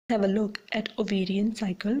Have a look at ovarian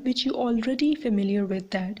cycle, which you already familiar with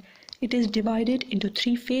that it is divided into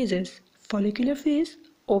three phases: follicular phase,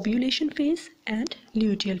 ovulation phase, and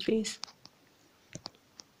luteal phase.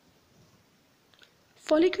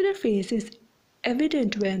 Follicular phase is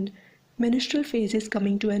evident when menstrual phase is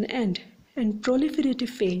coming to an end, and proliferative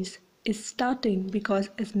phase is starting because,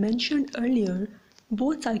 as mentioned earlier,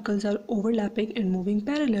 both cycles are overlapping and moving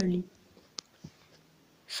parallelly.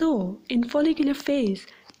 So, in follicular phase,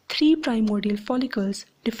 three primordial follicles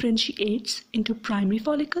differentiates into primary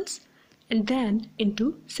follicles and then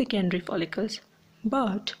into secondary follicles.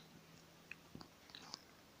 But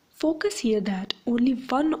focus here that only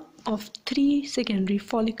one of three secondary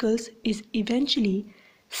follicles is eventually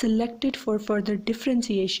selected for further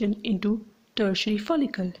differentiation into tertiary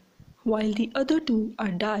follicle, while the other two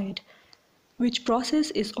are died, which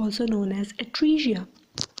process is also known as atresia.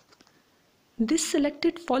 This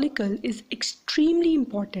selected follicle is extremely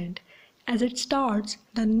important as it starts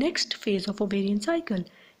the next phase of ovarian cycle,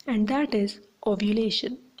 and that is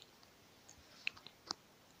ovulation.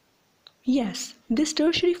 Yes, this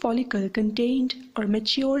tertiary follicle contained or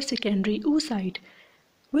mature secondary oocyte,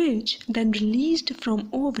 which then released from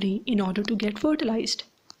ovary in order to get fertilized.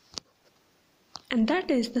 And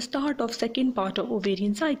that is the start of second part of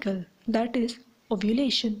ovarian cycle, that is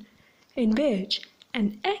ovulation, in which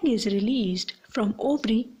an egg is released from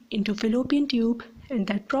ovary into fallopian tube, and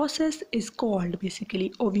that process is called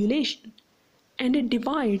basically ovulation. And it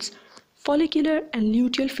divides follicular and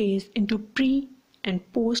luteal phase into pre and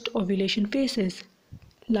post-ovulation phases,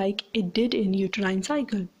 like it did in uterine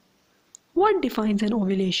cycle. What defines an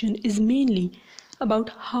ovulation is mainly about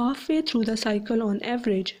halfway through the cycle, on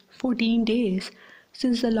average 14 days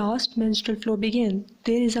since the last menstrual flow began,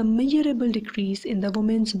 there is a measurable decrease in the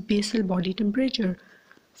woman's basal body temperature,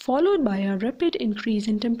 followed by a rapid increase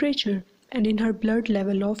in temperature and in her blood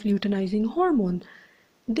level of luteinizing hormone.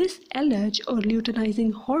 This LH or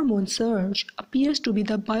luteinizing hormone surge appears to be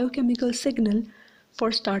the biochemical signal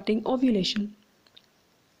for starting ovulation.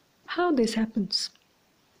 How this happens?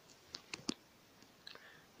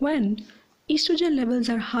 When estrogen levels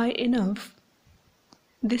are high enough,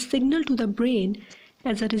 this signal to the brain,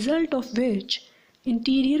 as a result of which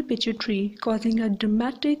interior pituitary causing a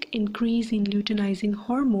dramatic increase in luteinizing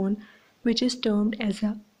hormone, which is termed as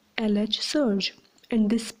a LH surge, and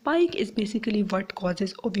this spike is basically what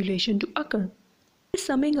causes ovulation to occur.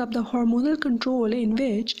 Summing up the hormonal control, in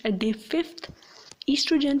which at day 5th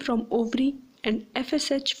estrogen from ovary and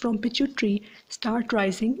FSH from pituitary start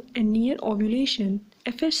rising, and near ovulation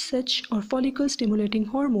FSH or follicle stimulating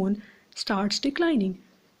hormone starts declining,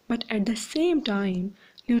 but at the same time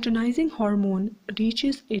luteinizing hormone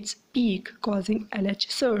reaches its peak, causing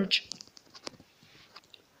LH surge.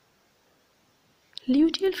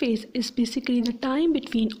 Luteal phase is basically the time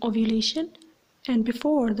between ovulation and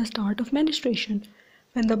before the start of menstruation,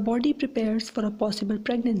 when the body prepares for a possible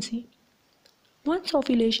pregnancy. Once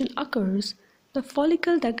ovulation occurs, the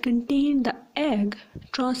follicle that contained the egg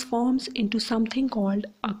transforms into something called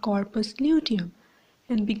a corpus luteum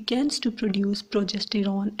and begins to produce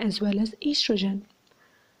progesterone as well as estrogen.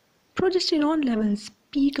 Progesterone levels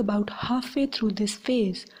peak about halfway through this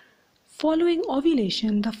phase. Following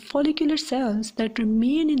ovulation, the follicular cells that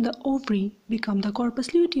remain in the ovary become the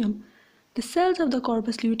corpus luteum. The cells of the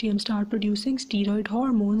corpus luteum start producing steroid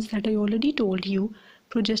hormones that I already told you,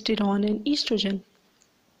 progesterone and estrogen.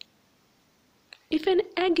 If an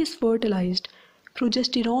egg is fertilized,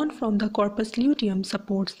 progesterone from the corpus luteum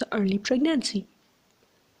supports the early pregnancy.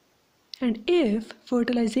 And if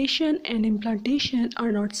fertilization and implantation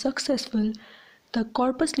are not successful, the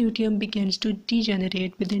corpus luteum begins to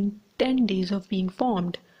degenerate within 10 days of being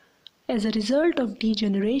formed. As a result of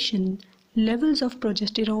degeneration, levels of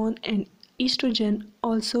progesterone and estrogen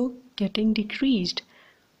also getting decreased,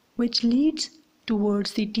 which leads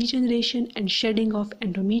towards the degeneration and shedding of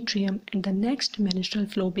endometrium, and the next menstrual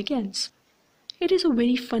flow begins. It is a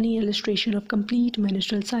very funny illustration of complete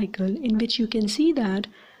menstrual cycle, in which you can see that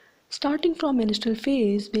starting from menstrual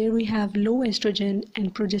phase, where we have low estrogen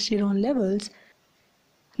and progesterone levels,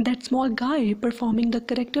 that small guy performing the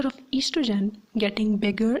character of estrogen getting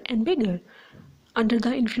bigger and bigger under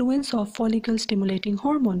the influence of follicle stimulating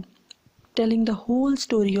hormone, telling the whole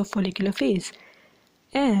story of follicular phase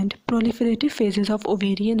and proliferative phases of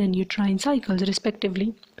ovarian and uterine cycles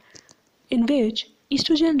respectively, in which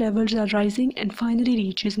estrogen levels are rising and finally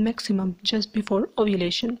reaches maximum just before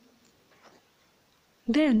ovulation.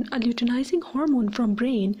 Then a luteinizing hormone from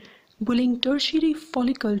brain bullying tertiary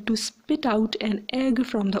follicle to spit out an egg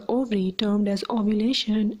from the ovary, termed as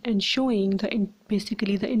ovulation, and showing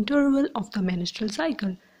basically the interval of the menstrual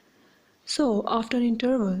cycle. So after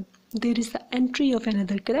interval, there is the entry of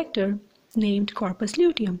another character named corpus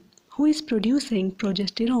luteum, who is producing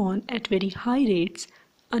progesterone at very high rates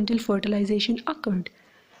until fertilization occurred.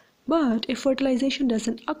 But if fertilization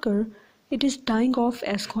doesn't occur, it is dying off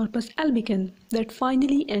as corpus albicans that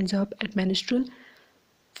finally ends up at menstrual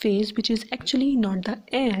phase, which is actually not the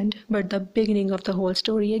end but the beginning of the whole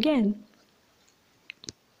story again.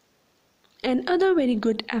 Another very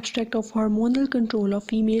good abstract of hormonal control of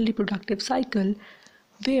female reproductive cycle,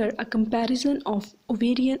 where a comparison of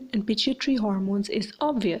ovarian and pituitary hormones is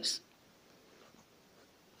obvious.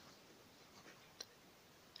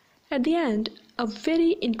 At the end, a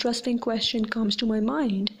very interesting question comes to my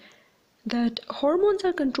mind, that hormones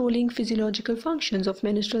are controlling physiological functions of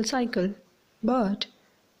menstrual cycle, but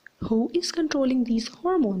who is controlling these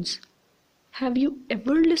hormones? Have you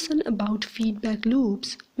ever listened about feedback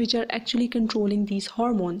loops which are actually controlling these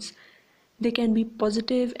hormones? They can be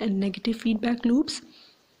positive and negative feedback loops.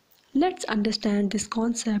 Let's understand this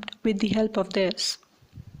concept with the help of this,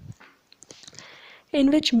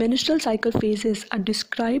 in which menstrual cycle phases are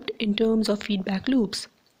described in terms of feedback loops,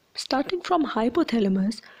 starting from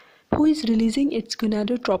hypothalamus, who is releasing its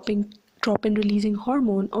gonadotropin-releasing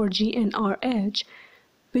hormone or GnRH,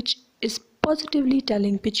 which is positively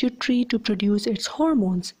telling pituitary to produce its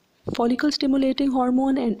hormones, follicle stimulating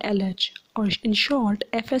hormone and LH, or in short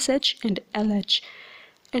FSH and LH,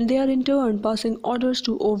 and they are in turn passing orders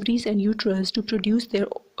to ovaries and uterus to produce their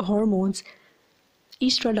hormones.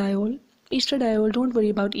 Estradiol, don't worry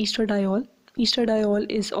about estradiol. Estradiol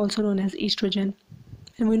is also known as estrogen.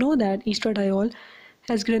 And we know that estradiol,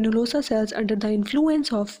 as granulosa cells under the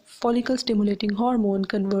influence of follicle stimulating hormone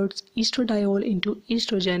converts estradiol into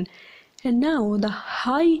estrogen. And now the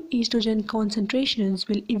high estrogen concentrations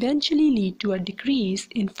will eventually lead to a decrease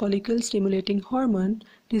in follicle stimulating hormone,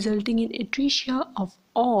 resulting in atresia of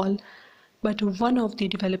all but one of the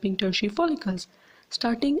developing tertiary follicles,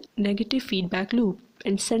 starting negative feedback loop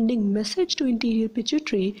and sending message to interior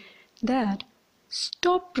pituitary that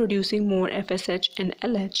stop producing more FSH and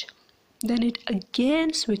LH. Then it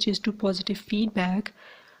again switches to positive feedback,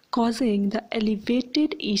 causing the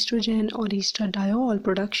elevated estrogen or estradiol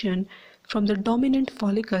production from the dominant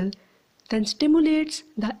follicle, then stimulates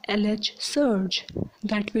the LH surge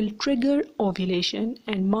that will trigger ovulation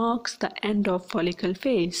and marks the end of follicle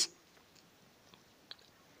phase.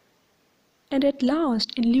 And at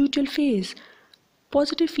last, in luteal phase,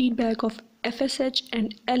 positive feedback of FSH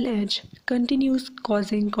and LH continues,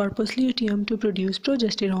 causing corpus luteum to produce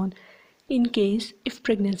progesterone in case if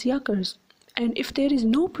pregnancy occurs. And if there is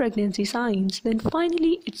no pregnancy signs, then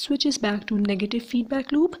finally it switches back to negative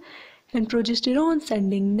feedback loop and progesterone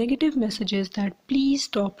sending negative messages that please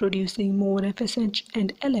stop producing more FSH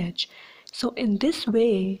and LH. So in this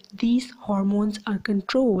way, these hormones are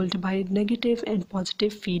controlled by negative and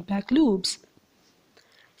positive feedback loops.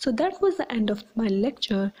 So that was the end of my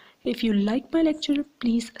lecture. If you like my lecture,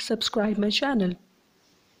 please subscribe my channel.